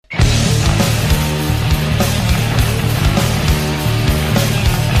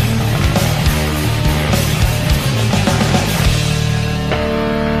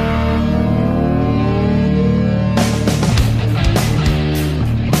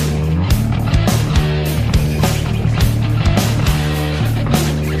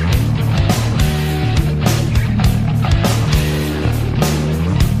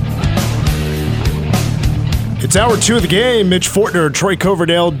It's hour 2 of the game. Mitch Fortner, Troy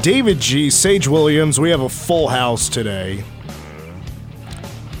Coverdale, David G., Sage Williams. We have a full house today.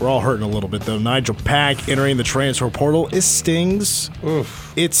 We're all hurting a little bit, though. Nigel Pack entering the transfer portal. It stings.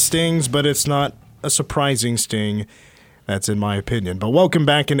 Oof. It stings, but it's not a surprising sting. That's in my opinion. But welcome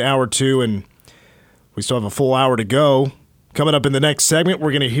back into hour 2, and we still have a full hour to go. Coming up in the next segment,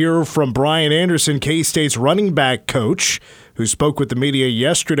 we're going to hear from Brian Anderson, K-State's running back coach, who spoke with the media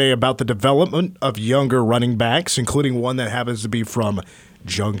yesterday about the development of younger running backs, including one that happens to be from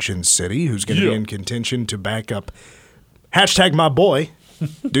Junction City, who's going to be in contention to back up my boy,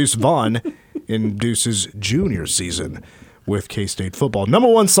 Deuce Vaughn, in Deuce's junior season with K-State football. Number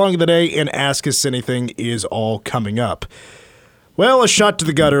one song of the day and Ask Us Anything is all coming up. Well, a shot to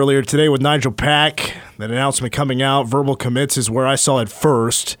the gut earlier today with Nigel Pack. That announcement coming out, verbal commits, is where I saw it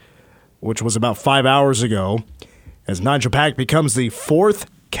first, which was about 5 hours ago, as Nigel Pack becomes the fourth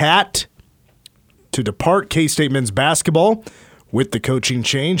Cat to depart K-State men's basketball. With the coaching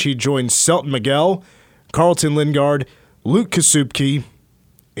change, he joins Selton Miguel, Carlton Lingard, Luke Kasubke,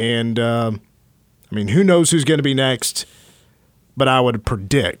 and, who knows who's going to be next, but I would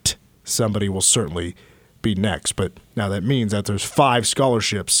predict somebody will certainly be next. But now that means that there's 5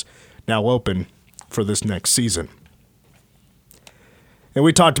 scholarships now open for this next season. And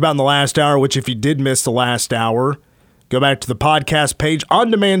we talked about in the last hour, which if you did miss the last hour, go back to the podcast page,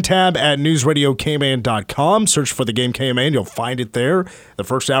 on-demand tab at newsradiokman.com. Search for The Game KMAN. You'll find it there. The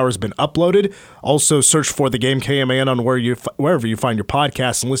first hour has been uploaded. Also, search for The Game KMAN on wherever you find your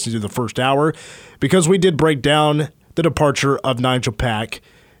podcast and listen to the first hour, because we did break down the departure of Nigel Pack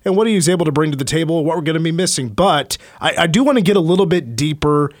and what he was able to bring to the table, what we're going to be missing. But I do want to get a little bit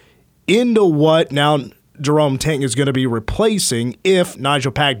deeper into what now Jerome Tang is going to be replacing if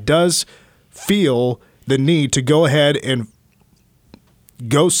Nigel Pack does feel the need to go ahead and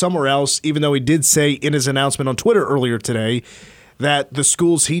go somewhere else, even though he did say in his announcement on Twitter earlier today that the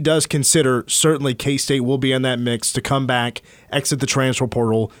schools he does consider, certainly K-State will be in that mix to come back, exit the transfer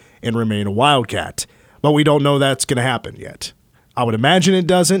portal, and remain a Wildcat. But we don't know that's going to happen yet. I would imagine it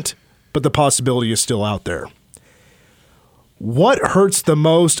doesn't, but the possibility is still out there. What hurts the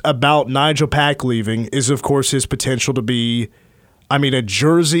most about Nigel Pack leaving is, of course, his potential to be, a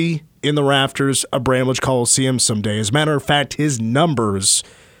jersey in the rafters of Bramlage Coliseum someday. As a matter of fact, his numbers,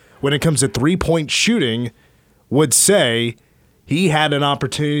 when it comes to three-point shooting, would say he had an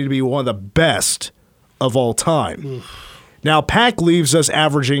opportunity to be one of the best of all time. Oof. Now, Pack leaves us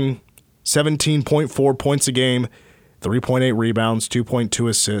averaging 17.4 points a game, 3.8 rebounds, 2.2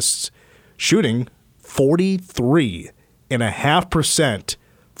 assists, shooting 43.5%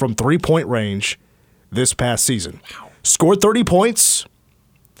 from three-point range this past season. Wow. Scored 30 points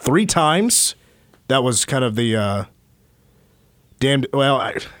 3 times. That was kind of the how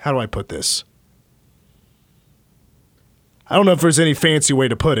do I put this? I don't know if there's any fancy way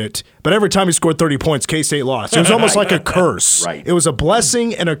to put it, but every time he scored 30 points, K-State lost. It was almost like a curse. Right. It was a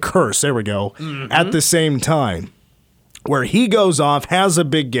blessing and a curse, there we go, at the same time. Where he goes off, has a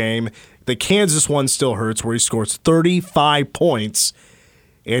big game. The Kansas one still hurts, where he scores 35 points,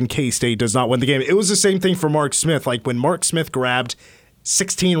 and K-State does not win the game. It was the same thing for Mark Smith. Like when Mark Smith grabbed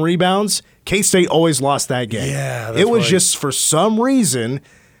 16 rebounds, K-State always lost that game. Yeah, it was just, for some reason,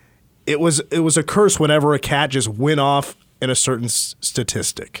 it was a curse whenever a Cat just went off in a certain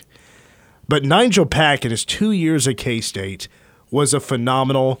statistic. But Nigel Pack, in his 2 years at K-State, was a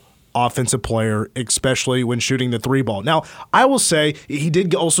phenomenal offensive player, especially when shooting the 3-ball. Now, I will say he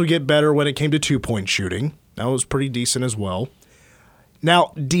did also get better when it came to 2-point shooting. That was pretty decent as well.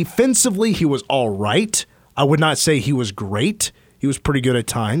 Now, defensively, he was all right. I would not say he was great. He was pretty good at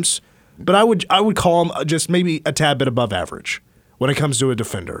times. But I would call him just maybe a tad bit above average when it comes to a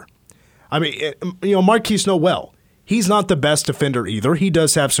defender. Marquise Noel, he's not the best defender either. He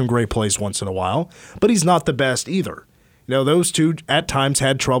does have some great plays once in a while, but he's not the best either. Those two at times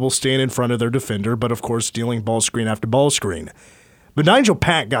had trouble staying in front of their defender, but of course stealing ball screen after ball screen. But Nigel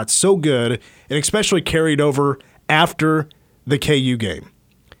Pack got so good, and especially carried over after the KU game,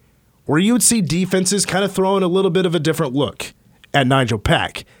 where you would see defenses kind of throwing a little bit of a different look at Nigel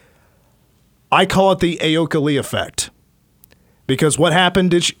Pack. I call it the Aoka Lee effect. Because what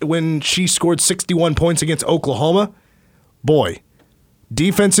happened when she scored 61 points against Oklahoma? Boy,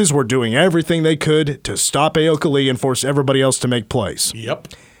 defenses were doing everything they could to stop Aoka Lee and force everybody else to make plays. Yep.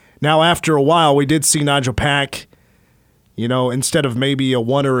 Now, after a while, we did see Nigel Pack, instead of maybe a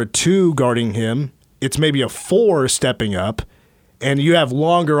 1 or a 2 guarding him, it's maybe a 4 stepping up, and you have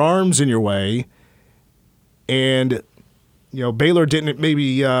longer arms in your way, and Baylor didn't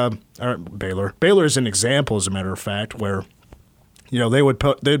maybe Baylor is an example, as a matter of fact, where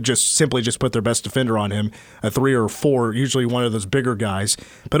they'd just simply put their best defender on him, a 3 or 4, usually one of those bigger guys.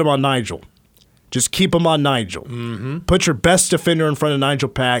 Put him on Nigel. Just keep him on Nigel. Mm-hmm. Put your best defender in front of Nigel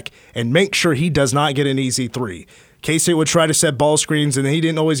Pack and make sure he does not get an easy 3. K-State would try to set ball screens, and he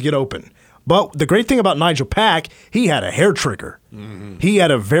didn't always get open. But the great thing about Nigel Pack, he had a hair trigger. Mm-hmm. He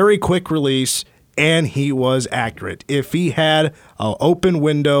had a very quick release, and he was accurate. If he had an open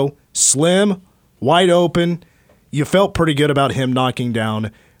window, slim, wide open, you felt pretty good about him knocking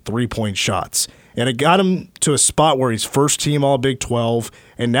down 3-point shots. And it got him to a spot where he's first team all Big 12,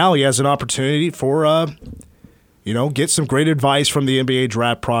 and now he has an opportunity for, get some great advice from the NBA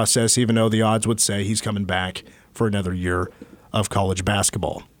draft process, even though the odds would say he's coming back for another year of college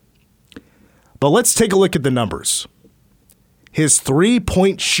basketball. But let's take a look at the numbers. His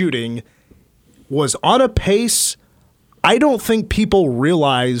 3-point shooting was on a pace I don't think people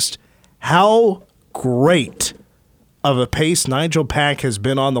realized how great of a pace Nigel Pack has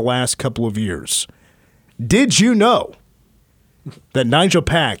been on the last couple of years. Did you know that Nigel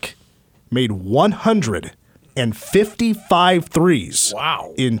Pack made 155 threes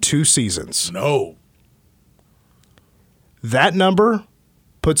in 2 seasons? No. That number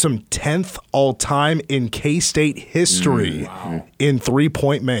puts him 10th all-time in K-State history in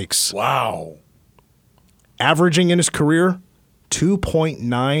 3-point makes. Wow. Averaging in his career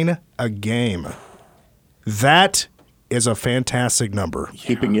 2.9 a game. That is a fantastic number.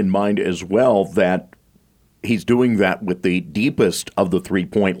 Keeping in mind as well that he's doing that with the deepest of the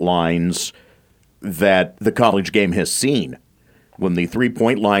 3-point lines that the college game has seen. When the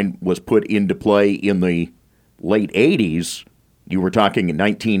 3-point line was put into play in the late 80s, you were talking in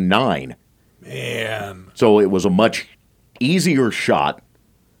 1909. Man. So it was a much easier shot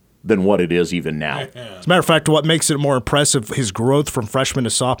than what it is even now. As a matter of fact, what makes it more impressive, his growth from freshman to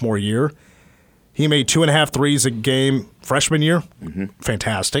sophomore year. He made 2.5 threes a game freshman year. Mm-hmm.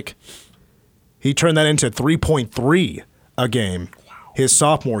 Fantastic. He turned that into 3.3 a game his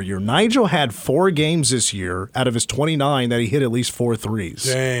sophomore year. Nigel had 4 games this year out of his 29 that he hit at least 4 threes.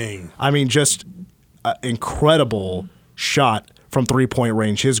 Dang. I mean, just an incredible shot from 3-point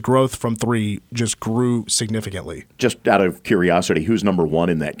range. His growth from 3 just grew significantly. Just out of curiosity, who's number 1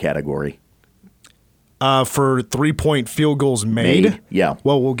 in that category? For 3-point field goals made? Yeah.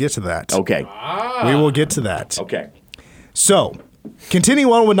 Well, we'll get to that. Okay. We will get to that. Okay. So,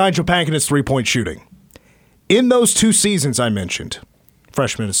 continuing on with Nigel Pack and his 3-point shooting. In those 2 seasons I mentioned,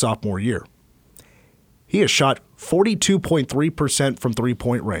 freshman and sophomore year, he has shot 42.3% from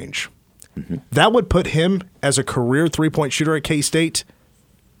 3-point range. Mm-hmm. That would put him as a career 3-point shooter at K-State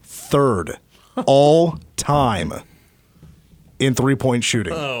 3rd all time in 3-point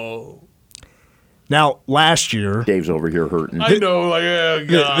shooting. Oh. Now, last year... Dave's over here hurting. I know, like, oh,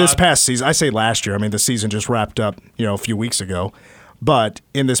 God. This past season, I say last year, I mean, the season just wrapped up, a few weeks ago. But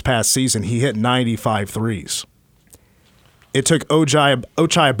in this past season, he hit 95 threes. It took Ochai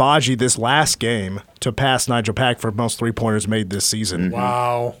Agbaji this last game to pass Nigel Pack for most 3-pointers made this season. Mm-hmm.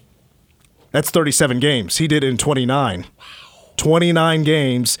 Wow. That's 37 games. He did it in 29. Wow. 29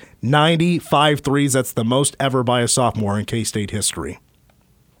 games, 95 threes. That's the most ever by a sophomore in K-State history.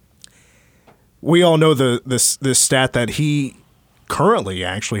 We all know this stat that he currently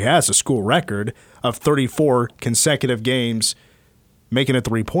actually has a school record of 34 consecutive games making a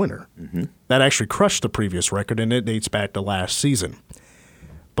 3-pointer. Mm-hmm. That actually crushed the previous record, and it dates back to last season.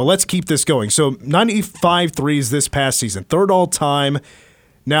 But let's keep this going. So 95 threes this past season, 3rd all-time.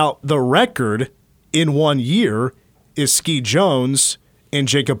 Now, the record in 1 year is Ski Jones and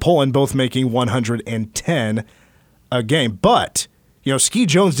Jacob Pullen both making 110 a game. But... Ski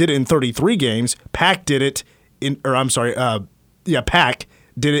Jones did it in 33 games. Pack did it Pack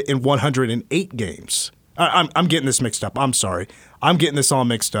did it in 108 games. I'm getting this mixed up. I'm sorry. I'm getting this all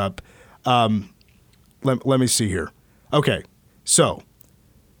mixed up. Let me see here. Okay, so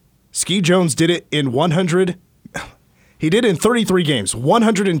Ski Jones did it in 100. He did it in 33 games,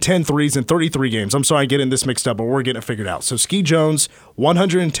 110 threes in 33 games. I'm sorry, I'm getting this mixed up, but we're getting it figured out. So Ski Jones,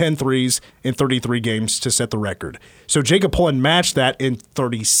 110 threes in 33 games to set the record. So Jacob Pullen matched that in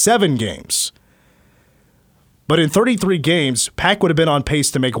 37 games. But in 33 games, Pack would have been on pace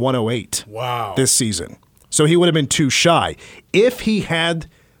to make 108 this season. So he would have been 2 shy. If he had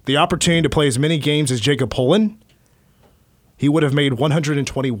the opportunity to play as many games as Jacob Pullen, he would have made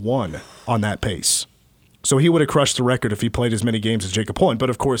 121 on that pace. So he would have crushed the record if he played as many games as Jacob Pullen.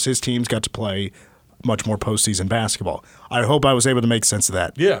 But, of course, his teams got to play much more postseason basketball. I hope I was able to make sense of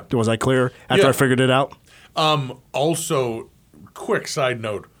that. Yeah. Was I clear after I figured it out? Also, quick side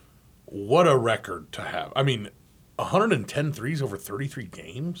note, what a record to have. I mean, 110 threes over 33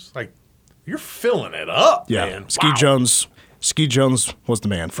 games? Like, you're filling it up, man. Ski Jones Ski Jones was the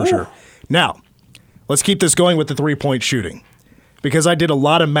man for sure. Now, let's keep this going with the three-point shooting because I did a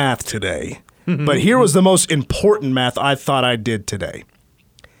lot of math today. But here was the most important math I thought I did today.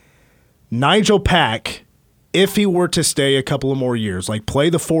 Nigel Pack, if he were to stay a couple of more years, like play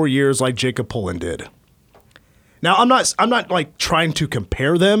the 4 years like Jacob Pullen did. Now, I'm not like trying to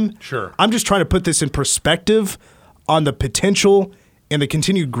compare them. Sure. I'm just trying to put this in perspective on the potential and the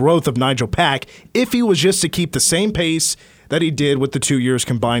continued growth of Nigel Pack if he was just to keep the same pace that he did with the 2 years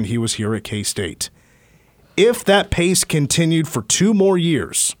combined he was here at K-State. If that pace continued for 2 more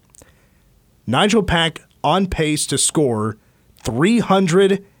years, Nigel Pack on pace to score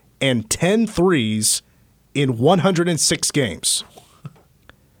 310 threes in 106 games.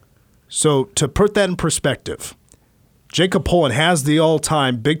 So to put that in perspective, Jacob Pullen has the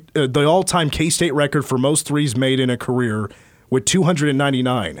all-time K-State record for most threes made in a career with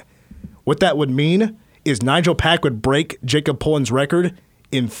 299. What that would mean is Nigel Pack would break Jacob Pullen's record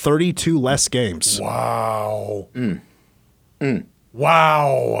in 32 less games. Wow.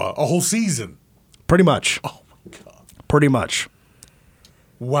 Wow. A whole season. Pretty much. Oh, my God. Pretty much.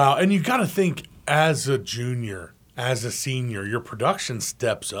 Wow. And you got to think, as a junior, as a senior, your production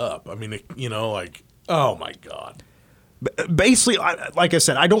steps up. I mean, oh, my God. Basically, like I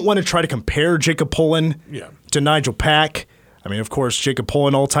said, I don't want to try to compare Jacob Pullen to Nigel Pack. I mean, of course, Jacob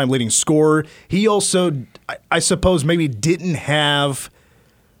Pullen, all-time leading scorer. He also, I suppose, maybe didn't have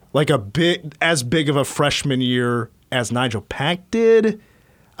like as big of a freshman year as Nigel Pack did.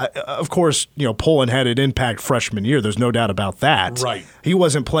 Of course, Pullen had an impact freshman year. There's no doubt about that. Right. He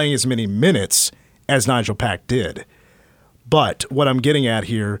wasn't playing as many minutes as Nigel Pack did. But what I'm getting at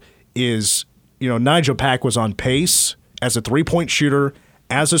here is, Nigel Pack was on pace as a three-point shooter,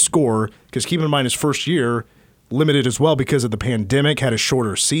 as a scorer, because keep in mind his first year, limited as well because of the pandemic, had a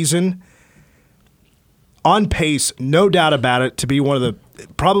shorter season. On pace, no doubt about it, to be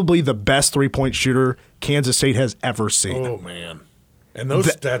probably the best three-point shooter Kansas State has ever seen. Oh, man. And those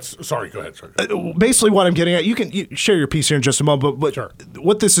stats – sorry, go ahead. Basically what I'm getting at, you can share your piece here in just a moment, but sure.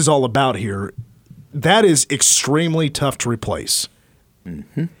 What this is all about here, that is extremely tough to replace.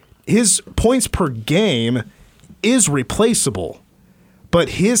 Mm-hmm. His points per game is replaceable, but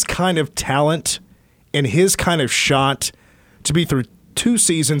his kind of talent and his kind of shot to be through 2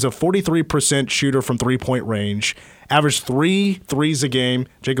 seasons of 43% shooter from three-point range, averaged 3 threes a game.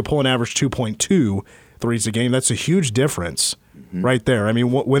 Jacob Pullen averaged 2.2 threes a game. That's a huge difference right there. I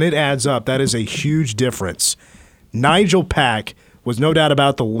mean, when it adds up, that is a huge difference. Nigel Pack was no doubt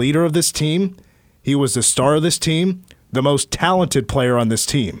about the leader of this team. He was the star of this team, the most talented player on this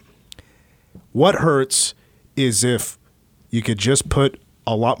team. What hurts is if you could just put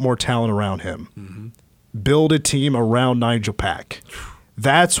a lot more talent around him. Mm-hmm. Build a team around Nigel Pack.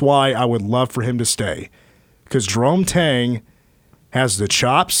 That's why I would love for him to stay. Because Jerome Tang has the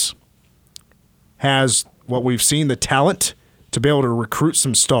chops, has what we've seen, the talent to be able to recruit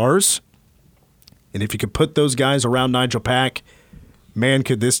some stars. And if you could put those guys around Nigel Pack, man,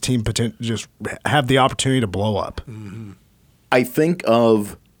 could this team just have the opportunity to blow up. Mm-hmm. I think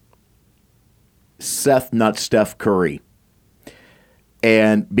of Seth, not Steph Curry,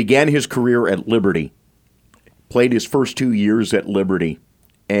 and began his career at Liberty, played his first 2 years at Liberty,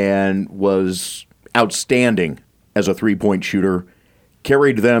 and was outstanding as a three-point shooter,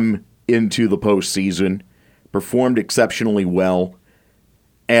 carried them into the postseason, performed exceptionally well,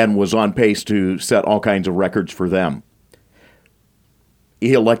 and was on pace to set all kinds of records for them.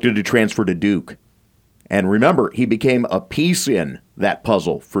 He elected to transfer to Duke. And remember, he became a piece in that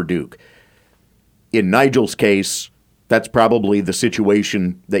puzzle for Duke. In Nigel's case, that's probably the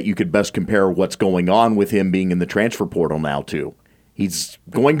situation that you could best compare what's going on with him being in the transfer portal now to. He's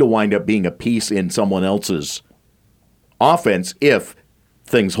going to wind up being a piece in someone else's offense if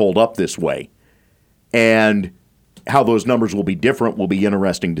things hold up this way. And how those numbers will be different will be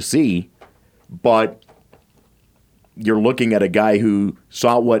interesting to see. But you're looking at a guy who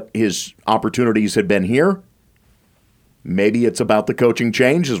saw what his opportunities had been here. Maybe it's about the coaching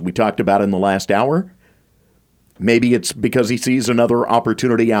change, as we talked about in the last hour. Maybe it's because he sees another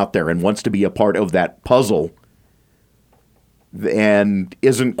opportunity out there and wants to be a part of that puzzle and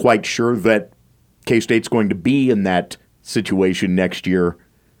isn't quite sure that K-State's going to be in that situation next year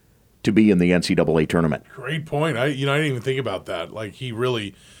to be in the NCAA tournament. Great point. I didn't even think about that. Like he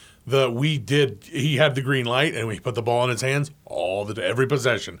had the green light and we put the ball in his hands every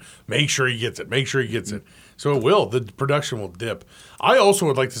possession. Make sure he gets it. So the production will dip. I also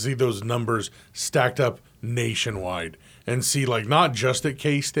would like to see those numbers stacked up nationwide and see not just at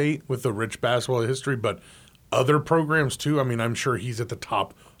K-State with the rich basketball history, but other programs too. I mean, I'm sure he's at the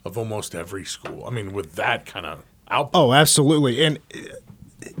top of almost every school. I mean, with that kind of output. Oh, absolutely. And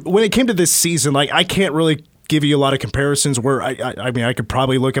when it came to this season, like I can't really give you a lot of comparisons where I mean, I could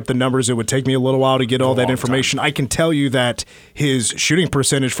probably look up the numbers. It would take me a little while to get all that information. I can tell you that his shooting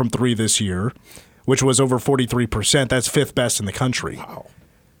percentage from three this year, which was over 43%, that's fifth best in the country. Wow.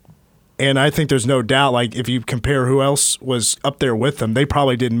 And I think there's no doubt, like, if you compare who else was up there with them, they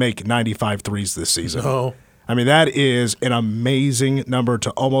probably didn't make 95 threes this season. No. I mean, that is an amazing number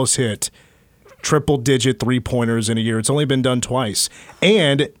to almost hit triple-digit three-pointers in a year. It's only been done twice.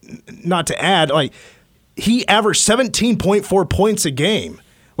 And not to add, like, he averaged 17.4 points a game.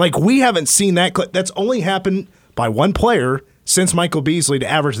 Like, we haven't seen that. That's only happened by one player since Michael Beasley to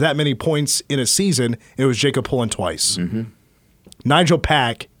average that many points in a season. It was Jacob Pullen twice. Mm-hmm. Nigel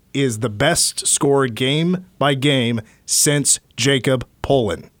Pack is the best scorer game by game since Jacob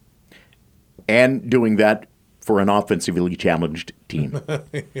Pullen. And doing that for an offensively challenged team.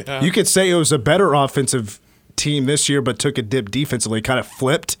 Yeah. You could say it was a better offensive team this year, but took a dip defensively, kind of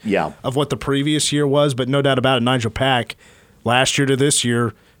flipped of what the previous year was. But no doubt about it, Nigel Pack, last year to this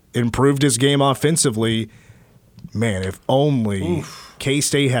year, improved his game offensively. Man, if only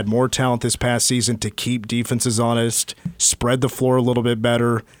K-State had more talent this past season to keep defenses honest, spread the floor a little bit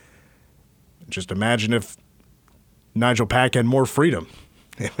better. Just imagine if Nigel Pack had more freedom.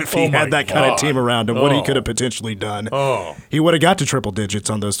 If he had that kind of team around him, what he could have potentially done. He would have got to triple digits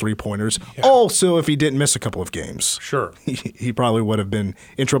on those three-pointers. Yeah. Also, if he didn't miss a couple of games. Sure. He probably would have been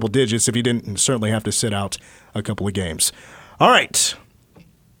in triple digits if he didn't certainly have to sit out a couple of games. All right.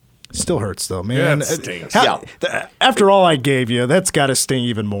 Still hurts, though, man. Yeah, it stinks. After all I gave you, that's got to sting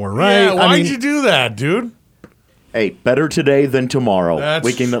even more, right? Yeah, why'd you do that, dude? Hey, better today than tomorrow.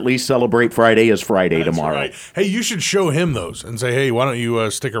 We can at least celebrate Friday as Friday tomorrow. Right. Hey, you should show him those and say, hey, why don't you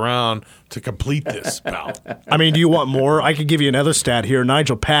stick around to complete this, pal? I mean, do you want more? I could give you another stat here.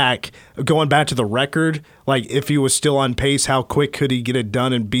 Nigel Pack, going back to the record, like if he was still on pace, how quick could he get it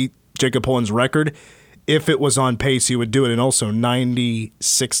done and beat Jacob Pullen's record? If it was on pace, he would do it, and also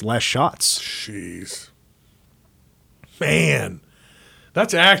 96 less shots. Jeez. Man,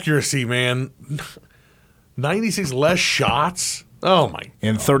 that's accuracy, man. 96 less shots? Oh, my God.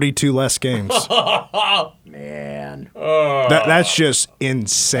 And 32 less games. Man. That's just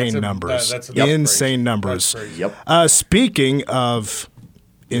insane numbers. That's insane numbers. Yep. Speaking of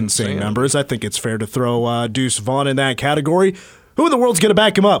insane numbers, I think it's fair to throw Deuce Vaughn in that category. Who in the world's going to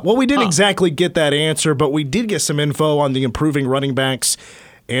back him up? Well, we didn't exactly get that answer, but we did get some info on the improving running backs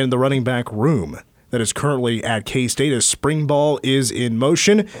and the running back room that is currently at K-State as spring ball is in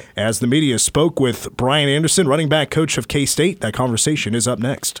motion. As the media spoke with Brian Anderson, running back coach of K-State, that conversation is up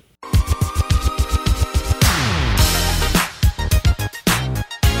next.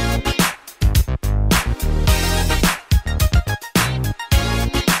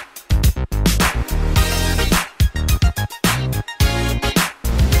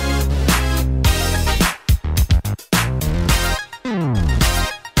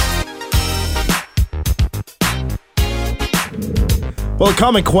 Well, a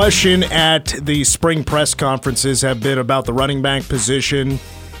common question at the spring press conferences have been about the running back position.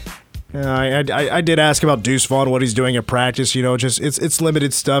 I did ask about Deuce Vaughn, what he's doing at practice. You know, just it's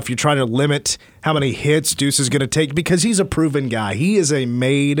limited stuff. You're trying to limit how many hits Deuce is going to take because he's a proven guy. He is a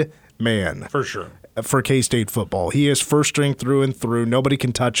made man. For sure. For K-State football. He is first string through and through. Nobody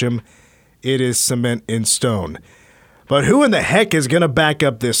can touch him. It is cement in stone. But who in the heck is going to back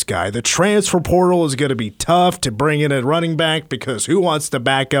up this guy? The transfer portal is going to be tough to bring in a running back because who wants to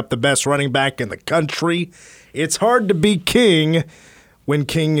back up the best running back in the country? It's hard to be king when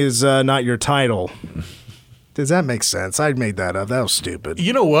king is not your title. Does that make sense? I made that up. That was stupid.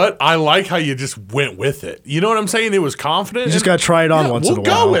 You know what? I like how you just went with it. You know what I'm saying? It was confident. You just got to try it on once in a while.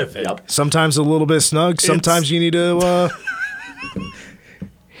 We'll go with it. Yep. Sometimes a little bit snug. Sometimes you need to...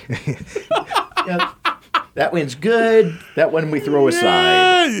 Yep. That one's good. That one we throw aside.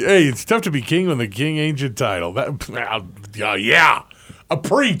 Yeah. Hey, it's tough to be king when the king ain't your title. Yeah.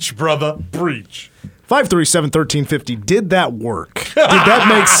 Preach, brother. Preach. 537-1350. Did that work? Did that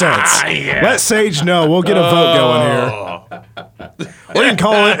make sense? Yeah. Let Sage know. We'll get a vote going here. We can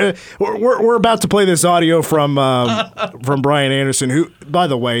call it. We're about to play this audio from Brian Anderson, who, by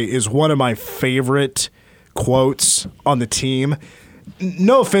the way, is one of my favorite quotes on the team.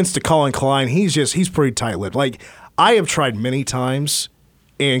 No offense to Colin Klein, he's pretty tight-lipped. Like, I have tried many times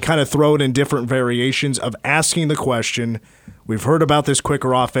and kind of throw it in different variations of asking the question, we've heard about this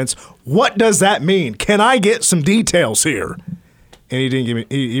quicker offense. What does that mean? Can I get some details here? And he didn't give me.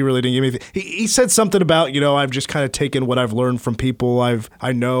 He really didn't give me anything. He said something about, I've just kind of taken what I've learned from people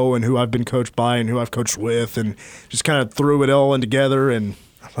I know and who I've been coached by and who I've coached with and just kind of threw it all in together. And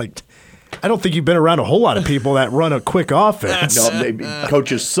I'm like, I don't think you've been around a whole lot of people that run a quick offense. No, maybe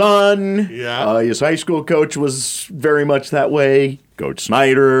Coach's son. Yeah. His high school coach was very much that way. Coach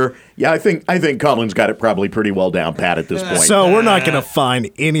Snyder. Yeah, I think Colin's got it probably pretty well down pat at this point. So we're not going to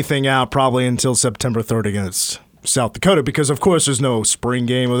find anything out probably until September 3rd against South Dakota because, of course, there's no spring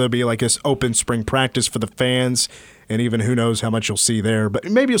game. There'll be like this open spring practice for the fans, and even who knows how much you'll see there. But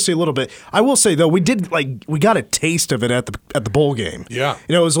maybe you'll see a little bit. I will say, though, we got a taste of it at the bowl game. Yeah.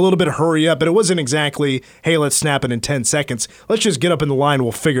 It was a little bit of hurry up, but it wasn't exactly, hey, let's snap it in 10 seconds. Let's just get up in the line.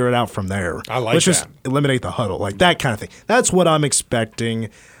 We'll figure it out from there. I like Let's that. just eliminate the huddle, like that kind of thing. That's what I'm expecting.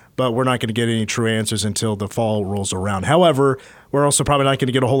 But we're not going to get any true answers until the fall rolls around. However, we're also probably not going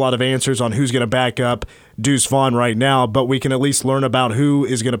to get a whole lot of answers on who's going to back up Deuce Vaughn right now, but we can at least learn about who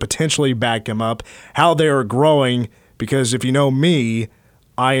is going to potentially back him up, how they are growing, because if you know me,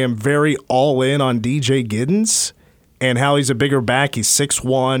 I am very all in on DJ Giddens and how he's a bigger back. He's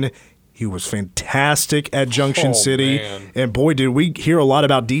 6'1". He was fantastic at Junction City. Man. And boy, did we hear a lot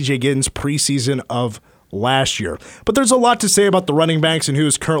about DJ Giddens preseason of last year. But there's a lot to say about the running backs and who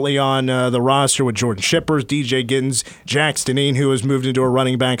is currently on the roster with Jordan Shippers, DJ Giddens, Jax Deneen, who has moved into a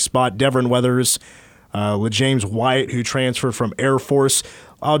running back spot, Devin Weathers, LeJames Wyatt, who transferred from Air Force.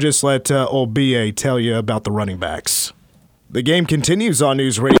 I'll just let old BA tell you about the running backs. The game continues on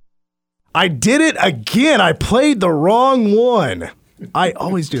News Radio. I did it again. I played the wrong one. I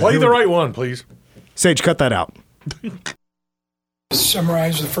always do. Play the right one, please. Sage, cut that out.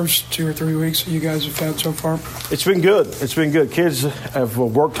 Summarize the first 2 or 3 weeks that you guys have had so far. It's been good. It's been good. Kids have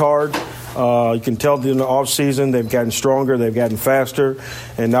worked hard. You can tell in the off season they've gotten stronger, they've gotten faster,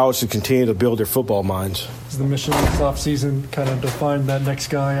 and now it's to continue to build their football minds. Is the mission this offseason kind of define that next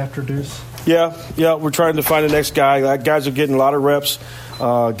guy after Deuce? Yeah, we're trying to find the next guy. Guys are getting a lot of reps.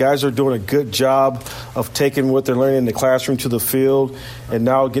 Guys are doing a good job of taking what they're learning in the classroom to the field and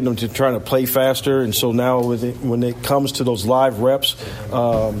now getting them to trying to play faster. And so now when it comes to those live reps,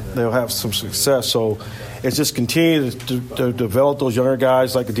 they'll have some success. So it's just continue to develop those younger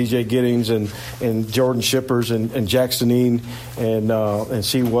guys like the DJ Giddings and Jordan Shippers and Jax Deneen and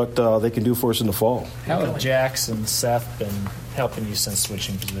see what they can do for us in the fall. How have Jax and Seth been helping you since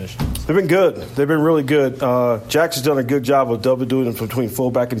switching positions? They've been good. They've been really good. Jax has done a good job of double doing it between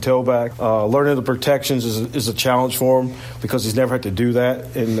fullback and tailback. Learning the protections is a challenge for him because he's never had to do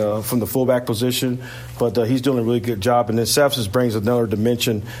that from the fullback position. But he's doing a really good job. And then Seth just brings another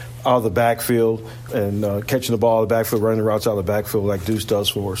dimension out of the backfield and catching the ball out of the backfield, running the routes out of the backfield like Deuce does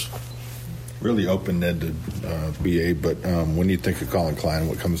for us. Really open-ended BA, but when you think of Colin Klein,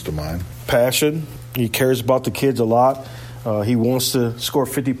 what comes to mind? Passion. He cares about the kids a lot. He wants to score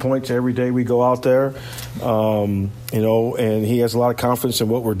 50 points every day we go out there, and he has a lot of confidence in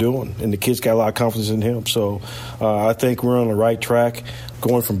what we're doing, and the kids got a lot of confidence in him. So I think we're on the right track,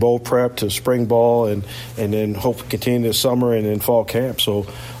 going from bowl prep to spring ball, and then hope to continue this summer and then fall camp. So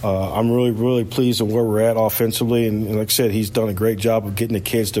I'm really, really pleased with where we're at offensively, and like I said, he's done a great job of getting the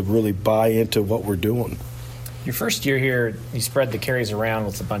kids to really buy into what we're doing. Your first year here, you spread the carries around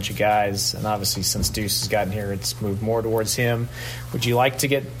with a bunch of guys, and obviously since Deuce has gotten here, it's moved more towards him. Would you like to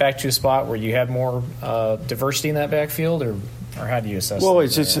get back to a spot where you had more diversity in that backfield, or how do you assess Well,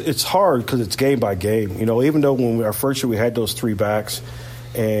 that? it's hard because it's game by game. Even though our first year we had those 3 backs,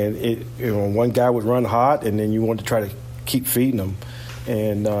 and one guy would run hot, and then you want to try to keep feeding them.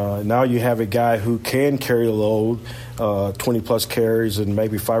 And now you have a guy who can carry a load, 20-plus carries and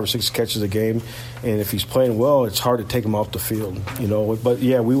maybe 5 or 6 catches a game. And if he's playing well, it's hard to take him off the field, But,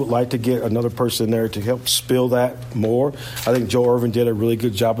 yeah, we would like to get another person there to help spill that more. I think Joe Irvin did a really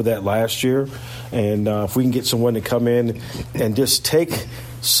good job of that last year. And if we can get someone to come in and just take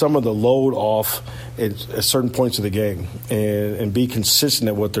some of the load off at certain points of the game and be consistent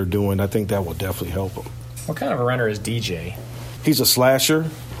at what they're doing, I think that will definitely help them. What kind of a runner is DJ? He's a slasher.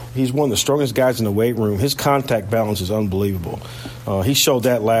 He's one of the strongest guys in the weight room. His contact balance is unbelievable. He showed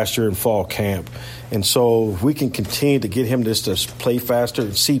that last year in fall camp. And so if we can continue to get him just to play faster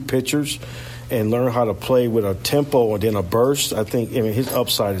and see pictures and learn how to play with a tempo and then a burst, I think his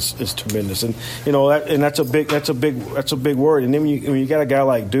upside is tremendous. And that's a big word. And then when you got a guy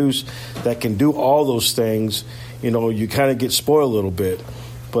like Deuce that can do all those things, you kind of get spoiled a little bit.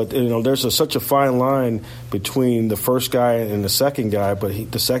 But, there's such a fine line between the first guy and the second guy.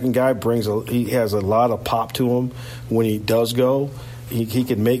 But the second guy he has a lot of pop to him when he does go. He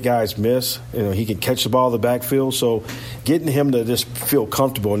can make guys miss. He can catch the ball in the backfield. So getting him to just feel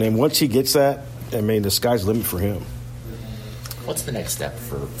comfortable. And then once he gets that, the sky's the limit for him. What's the next step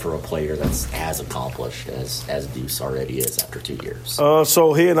for a player that's as accomplished as Deuce already is after 2 years?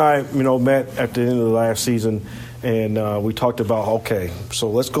 So he and I, met at the end of the last season, And we talked about, okay, so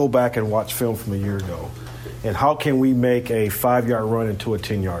let's go back and watch film from a year ago. And how can we make a 5-yard run into a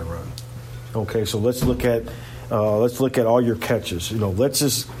 10-yard run? Okay, so let's look at all your catches. Let's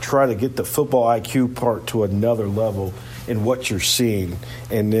just try to get the football IQ part to another level in what you're seeing,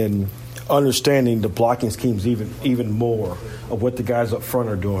 and then understanding the blocking schemes even more of what the guys up front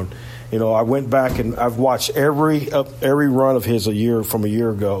are doing. I went back and I've watched every run of his from a year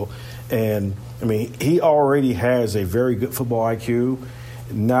ago, and I mean, he already has a very good football IQ.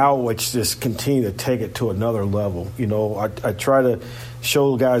 Now it's just continue to take it to another level. I try to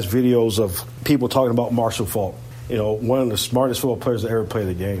show guys videos of people talking about Marshall Faulk. One of the smartest football players that ever played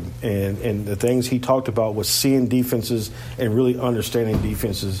the game. And the things he talked about was seeing defenses and really understanding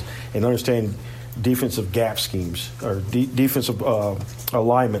defenses and understanding defensive gap schemes or defensive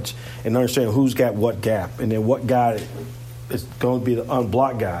alignments and understanding who's got what gap and then what guy is going to be the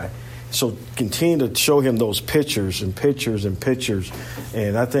unblocked guy. So continue to show him those pictures and pictures and pictures,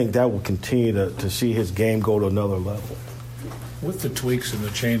 and I think that will continue to see his game go to another level. With the tweaks and the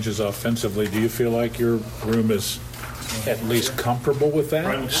changes offensively, do you feel like your room is at least comfortable with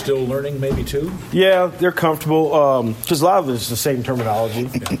that? Still learning maybe too? Yeah, they're comfortable because a lot of it is the same terminology.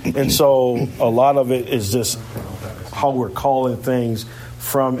 And so a lot of it is just how we're calling things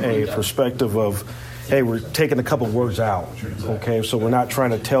from a perspective of, hey, we're taking a couple words out, okay? So we're not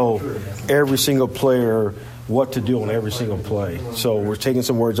trying to tell every single player what to do on every single play. So we're taking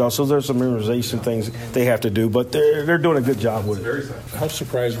some words out. So there's some memorization things they have to do, but they're doing a good job with it. How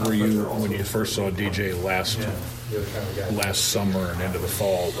surprised were you when you first saw DJ last summer and into the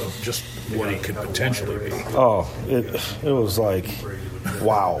fall of just what he could potentially be? Oh, it was like,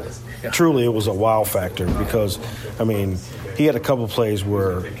 wow. Truly, it was a wow factor because, I mean, he had a couple plays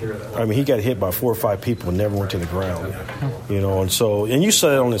where, he got hit by 4 or 5 people and never went to the ground, and you saw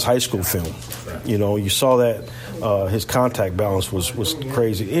that on his high school film. You saw that his contact balance was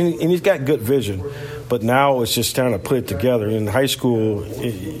crazy. And he's got good vision, but now it's just trying to put it together. In high school,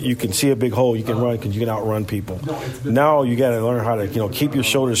 you can see a big hole, you can run because you can outrun people. Now you got to learn how to, keep your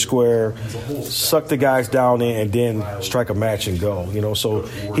shoulders square, suck the guys down in, and then strike a match and go. So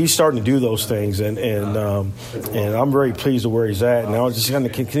he's starting to do those things, and I'm very pleased with where he's at. Now it's just going to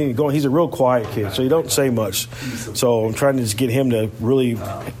continue going. He's a real quiet kid, so he don't say much. So I'm trying to just get him to really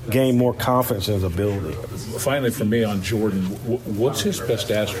gain more confidence in his ability. Finally, for me on Jordan, what's his best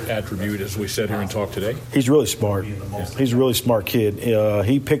attribute as we sit here and talk today? He's really smart. He's a really smart kid.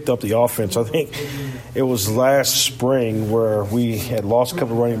 He picked up the offense. I think it was last spring where we had lost a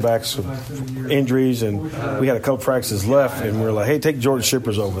couple of running backs with injuries, and we had a couple practices left, and we were like, hey, take Jordan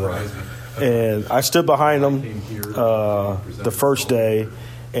Shippers over there. And I stood behind him the first day,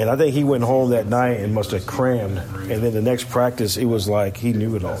 and I think he went home that night and must have crammed. And then the next practice, it was like he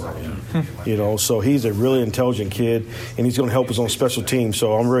knew it all. So he's a really intelligent kid, and he's going to help us on special teams.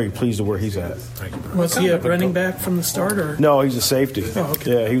 So I'm very pleased with where he's at. Was he a running back from the start? Or? No, he's a safety. Oh,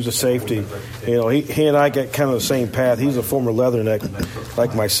 okay. Yeah, he was a safety. He and I got kind of the same path. He's a former Leatherneck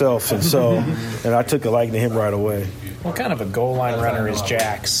like myself, and I took a liking to him right away. What kind of a goal line runner is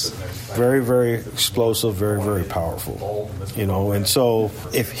Jax? Very, very explosive, very, very powerful. And so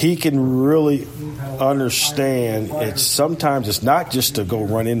if he can really understand, sometimes it's not just to go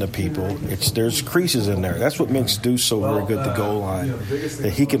run into people. There's creases in there. That's what makes Deuce so very good at the goal line.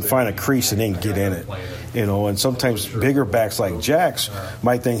 That he can find a crease and then get in it. And sometimes bigger backs like Jax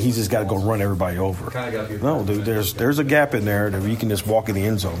might think he's just got to go run everybody over. No, dude, there's a gap in there that you can just walk in the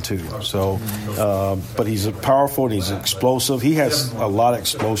end zone too. So, but he's powerful and he's explosive. He has a lot of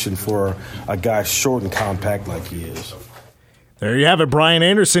explosion for a guy short and compact like he is. There you have it, Brian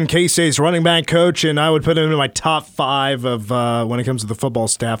Anderson, K-State's running back coach, and I would put him in my top 5 of when it comes to the football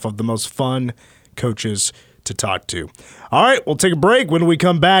staff of the most fun coaches to talk to. All right, we'll take a break. When we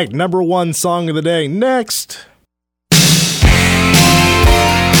come back, number 1 song of the day next.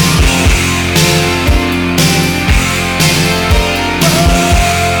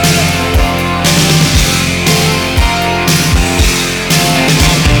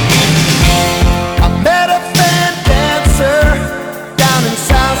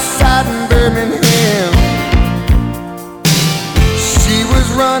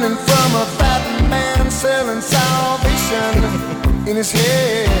 Running from a fat man selling salvation in his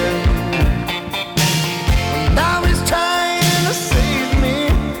head. Now he's trying to save me.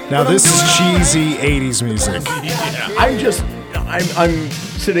 Now this is cheesy 80s music. I'm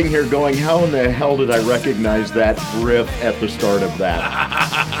sitting here going, how in the hell did I recognize that riff at the start of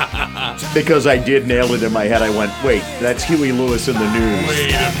that? Because I did nail it in my head. I went, wait, that's Huey Lewis in the News.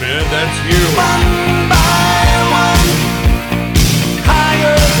 Wait a minute, that's you. One by one,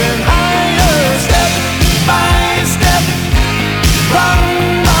 higher and higher, step by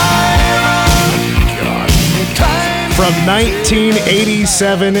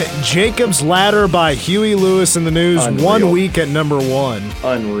 1987, Jacob's Ladder by Huey Lewis and the News, Unreal. 1 week at number 1.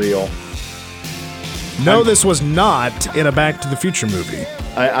 Unreal. No, this was not in a Back to the Future movie.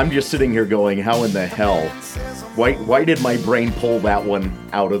 I'm just sitting here going, how in the hell? Why did my brain pull that one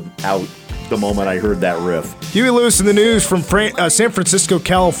out the moment I heard that riff? Huey Lewis and the News from San Francisco,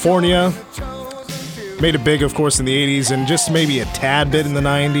 California. Made it big, of course, in the 80s and just maybe a tad bit in the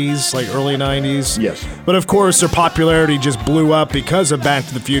 90s, like early 90s. Yes. But of course, their popularity just blew up because of Back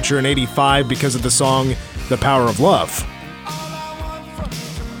to the Future in 85 because of the song The Power of Love.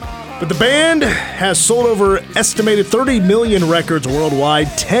 But the band has sold over estimated 30 million records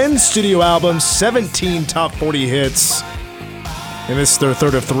worldwide, 10 studio albums, 17 top 40 hits, and this is their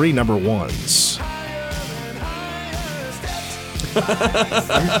third of 3 number ones.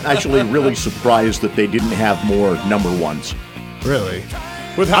 I'm actually really surprised that they didn't have more number ones. Really?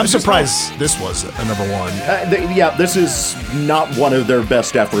 I'm surprised this was a number 1. This is not one of their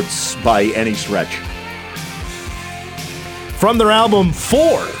best efforts by any stretch. From their album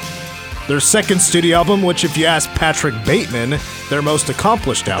 4, their second studio album, which if you ask Patrick Bateman, their most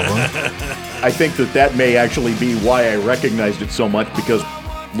accomplished album. I think that may actually be why I recognized it so much, because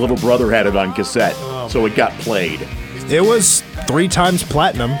little brother had it on cassette, so it got played. It was 3 times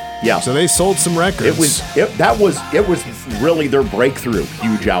platinum. Yeah. So they sold some records. It was really their breakthrough,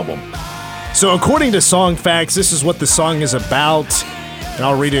 huge album. So according to Song Facts, this is what the song is about, and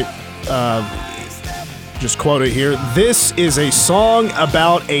I'll read it. Just quote it here. This is a song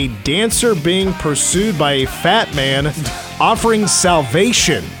about a dancer being pursued by a fat man offering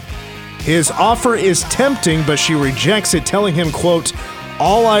salvation. His offer is tempting, but she rejects it, telling him, quote,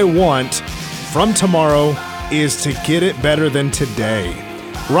 "All I want from tomorrow is to get it better than today."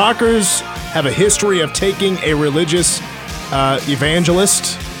 Rockers have a history of taking a religious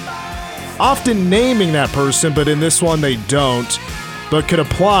evangelist, often naming that person, but in this one they don't, but could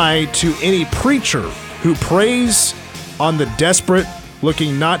apply to any preacher who preys on the desperate,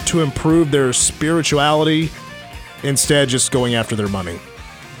 looking not to improve their spirituality, instead just going after their money.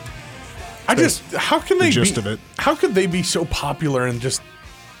 How can they gist of it. How could they be so popular and just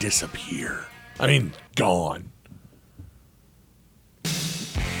disappear? I mean, gone.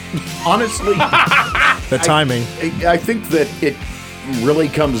 Honestly, the timing. I think that it really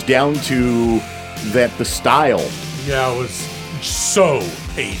comes down to that the style. Yeah, it was so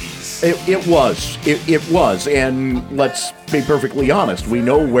 80s. It was, and let's be perfectly honest. We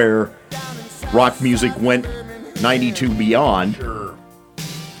know where rock music went 92 beyond,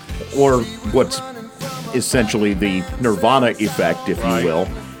 or what's essentially the Nirvana effect, if you will.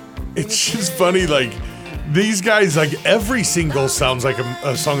 It's just funny, like, these guys, like, every single sounds like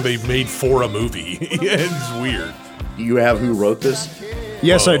a song they made for a movie. It's weird. Do you have who wrote this?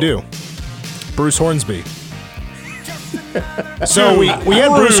 Yes, I do. Bruce Hornsby. So we had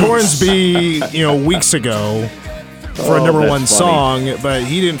Bruce Hornsby, weeks ago for a number 1 song, but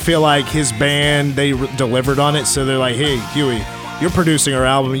he didn't feel like his band, they delivered on it, so they're like, "Hey, Huey, you're producing our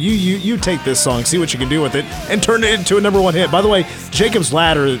album. You take this song, see what you can do with it, and turn it into a number 1 hit." By the way, Jacob's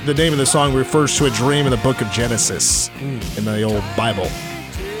Ladder, the name of the song, refers to a dream in the book of Genesis in the old Bible.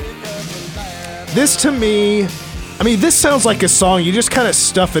 This, to me, this sounds like a song, you just kind of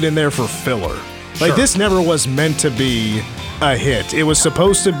stuff it in there for filler. Like, this never was meant to be a hit. It was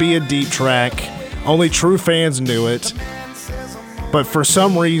supposed to be a deep track. Only true fans knew it. But for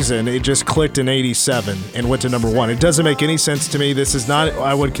some reason, it just clicked in 87 and went to number 1. It doesn't make any sense to me. This is not,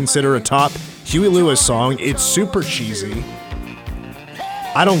 I would consider, a top Huey Lewis song. It's super cheesy.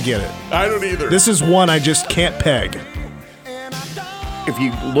 I don't get it. I don't either. This is one I just can't peg. If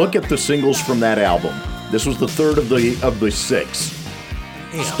you look at the singles from that album, this was the third of the 6.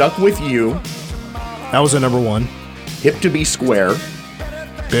 Damn. Stuck With You. That was a number 1. Hip to Be Square.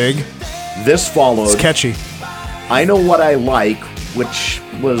 Big. This followed. It's catchy. I Know What I Like, which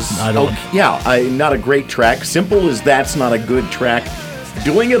was not a great track. Simple as That's not a good track.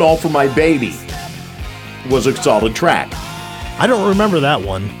 Doing It All for My Baby was a solid track. I don't remember that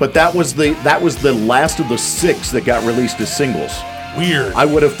one. But that was the last of the 6 that got released as singles. Weird. I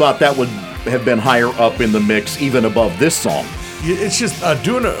would have thought that would have been higher up in the mix, even above this song. It's just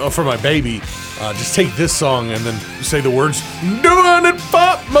Doing It for My Baby. Just take this song and then say the words, "Doing it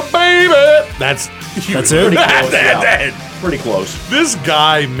for my baby." That's huge. That's it? Pretty close. This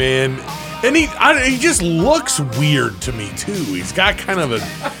guy, man, and he just looks weird to me too. He's got kind of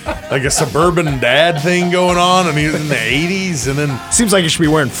a suburban dad thing going on, and he's in the 80s, and then seems like he should be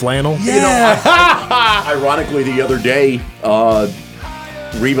wearing flannel. Yeah. Ironically, the other day,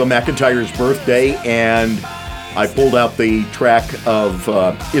 Reba McEntire's birthday, and I pulled out the track of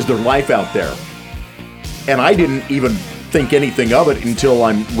Is There Life Out There? And I didn't even think anything of it until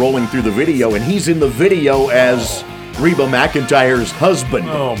I'm rolling through the video, and he's in the video as Reba McEntire's husband.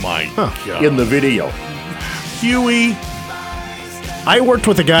 Oh, my God. In the video. Huey. I worked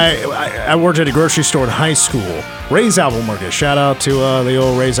with a guy, I worked at a grocery store in high school. Ray's Apple Market. Shout out to the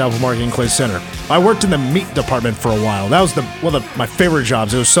old Ray's Apple Market in Clay Center. I worked in the meat department for a while. That was one of my favorite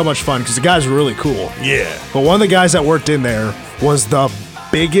jobs. It was so much fun because the guys were really cool. Yeah. But one of the guys that worked in there was the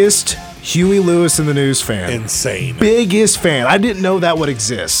biggest Huey Lewis in the News fan. Insane. Biggest fan. I didn't know that would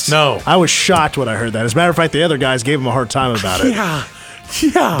exist. No. I was shocked when I heard that. As a matter of fact, the other guys gave him a hard time about it. Yeah.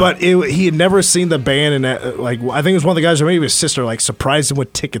 But he had never seen the band, and I think it was one of the guys, or maybe his sister, surprised him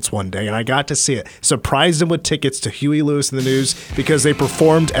with tickets one day, and I got to see it. Surprised him with tickets to Huey Lewis in the News because they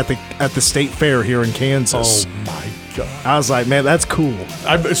performed at the state fair here in Kansas. Oh my God! I was like, man, that's cool.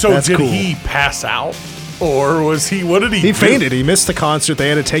 Did he pass out, or was he? What did he? He do? fainted. He missed the concert. They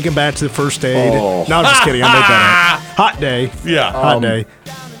had to take him back to the first aid. Oh. No, I'm just kidding. I made that up. Hot day. Yeah. Hot day.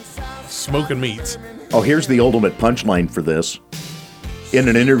 Smoking meats. Oh, here's the ultimate punchline for this. In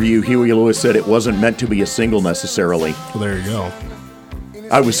an interview, Huey Lewis said it wasn't meant to be a single necessarily. Well, there you go.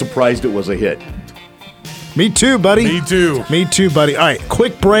 I was surprised it was a hit. Me too, buddy. Me too. Me too, buddy. All right,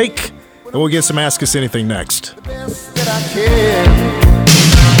 quick break, and we'll get some Ask Us Anything next. Just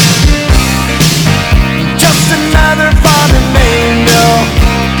another fallen angel.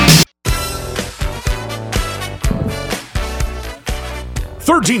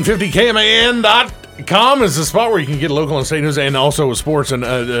 1350KMAN.com is the spot where you can get local and state news and also sports and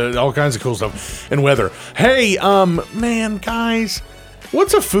all kinds of cool stuff and weather. Hey, man, guys,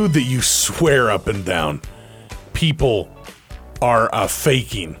 what's a food that you swear up and down people are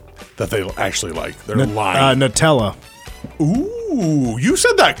faking that they actually like? They're lying. Nutella. Ooh, you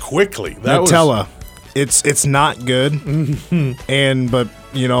said that quickly. Nutella. It's not good, but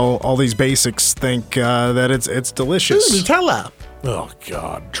all these basics think that it's delicious. Ooh, Nutella. Oh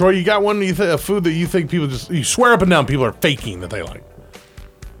God, Troy, you got one? A food that you think people you swear up and down people are faking that they like?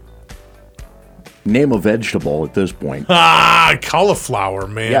 Name a vegetable at this point. Cauliflower,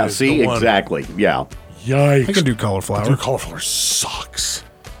 man. Yeah, see, exactly. Yeah. Yikes. I can do cauliflower. Dude, cauliflower sucks.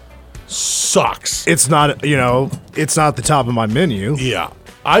 Sucks. It's not, it's not the top of my menu. Yeah.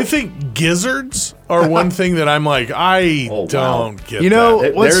 I think gizzards are one thing that I'm like, I don't get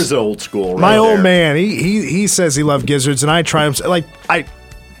that. There's old school right my old there. man, he says he loves gizzards, and I try them.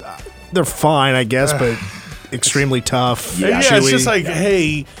 They're fine, I guess, but extremely tough. Yeah, chewy. it's just like,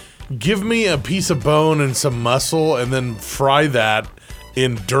 hey, give me a piece of bone and some muscle, and then fry that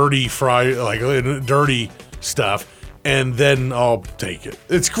in dirty stuff, and then I'll take it.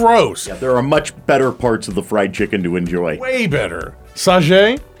 It's gross. Yeah, there are much better parts of the fried chicken to enjoy. Way better.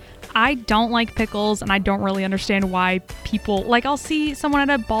 Sajay? I don't like pickles, and I don't really understand why people I'll see someone at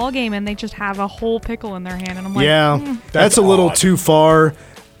a ball game and they just have a whole pickle in their hand, and I'm like, yeah, that's a little too far.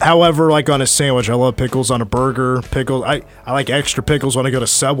 However, on a sandwich, I love pickles. On a burger, pickles. I like extra pickles when I go to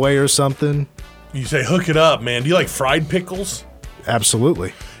Subway or something. You say hook it up, man. Do you like fried pickles?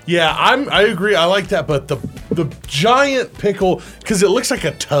 Absolutely. Yeah, I agree. I like that, but the giant pickle, because it looks like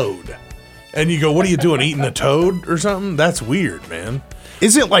a toad. And you go, what are you doing, eating a toad or something? That's weird, man.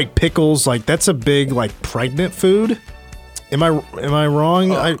 Isn't pickles that's a big pregnant food? Am I wrong?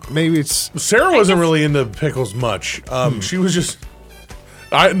 Maybe it's Sarah wasn't really into pickles much. She was just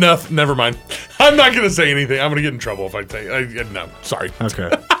never mind. I'm not gonna say anything. I'm gonna get in trouble if I say no. Sorry.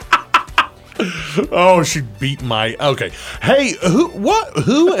 Okay. Oh, she beat my. Okay. Hey,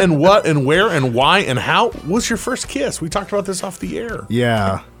 who, and what, and where, and why, and how was your first kiss? We talked about this off the air.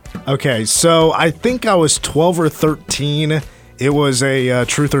 Yeah. Okay, so I think I was 12 or 13. It was a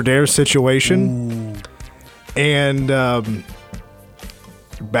truth or dare situation. Ooh. And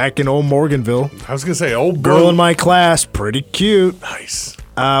back in old Morganville. I was going to say, old girl in my class, pretty cute. Nice.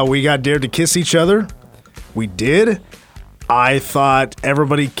 We got dared to kiss each other. We did. I thought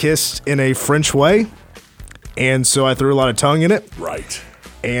everybody kissed in a French way. And so I threw a lot of tongue in it. Right.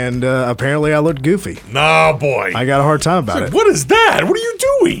 And apparently I looked goofy. Nah, boy. I got a hard time about it. What is that? What are you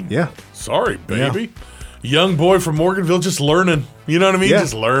doing? Yeah. Sorry, baby. Yeah. Young boy from Morganville just learning. You know what I mean? Yeah.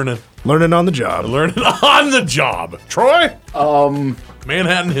 Just learning. Learning on the job. Learning on the job. Troy?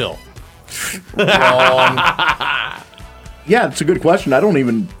 Manhattan Hill. Wrong. Yeah, it's a good question. I don't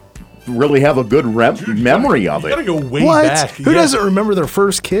even really have a good memory of it. You gotta go way what? back. Who doesn't remember their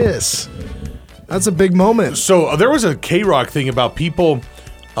first kiss? That's a big moment. So there was a K-Rock thing about people.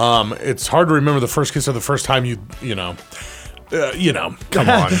 It's hard to remember the first kiss or the first time you know. Come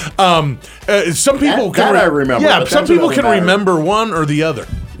on. Some people can I remember. Yeah, some people can remember one or the other.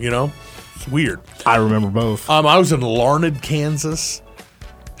 It's weird. I remember both. I was in Larned, Kansas.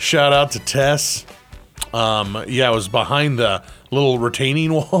 Shout out to Tess. Yeah, it was behind the little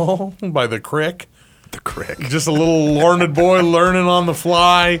retaining wall by the crick. The crick. Just a little learned boy learning on the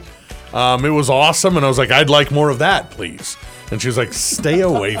fly. It was awesome, and I was like, I'd like more of that, please. And she was like, stay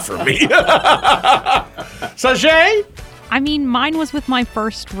away from me. Sajay? I mean, mine was with my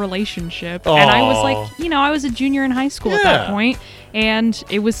first relationship. And I was like, I was a junior in high school at that point. And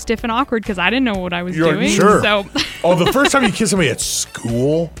it was stiff and awkward because I didn't know what I was doing. Sure. So. The first time you kiss somebody at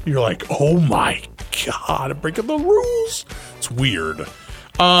school, you're like, oh my God, I'm breaking the rules. It's weird.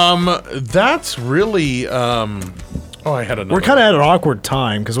 That's really, I had another. We're kind of at an awkward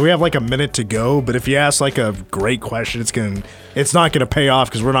time because we have like a minute to go. But if you ask like a great question, it's not gonna pay off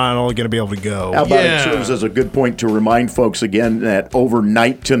because we're not only gonna be able to go. How about it serves as a good point to remind folks again that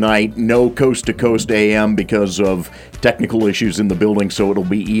overnight tonight, no Coast to Coast AM because of technical issues in the building, so it'll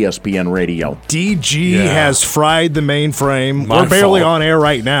be ESPN Radio. DG has fried the mainframe. We're barely on air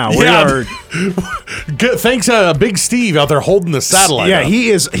right now. We are. Good, thanks, Big Steve out there holding the satellite. Yeah, up.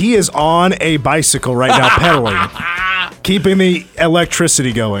 he is on a bicycle right now, pedaling. Keeping the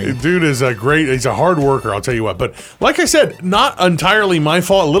electricity going. Dude is he's a hard worker, I'll tell you what. But like I said, not entirely my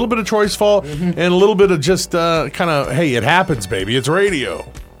fault, a little bit of Troy's fault, and a little bit of just kind of, hey, it happens, baby. It's radio.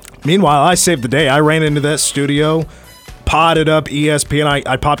 Meanwhile, I saved the day. I ran into that studio, potted up ESPN.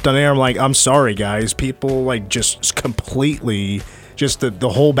 I popped on air. I'm like, I'm sorry, guys. People like just completely, just the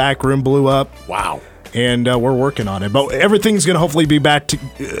whole back room blew up. Wow. And we're working on it. But everything's going to hopefully be back to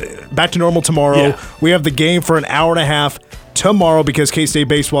normal tomorrow. Yeah. We have the game for an hour and a half tomorrow because K-State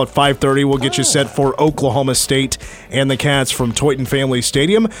baseball at 5:30 will get you set for Oklahoma State and the Cats from Toyton Family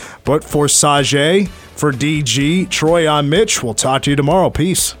Stadium. But for Sajay, for DG, Troy, I'm Mitch. We'll talk to you tomorrow.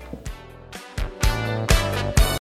 Peace.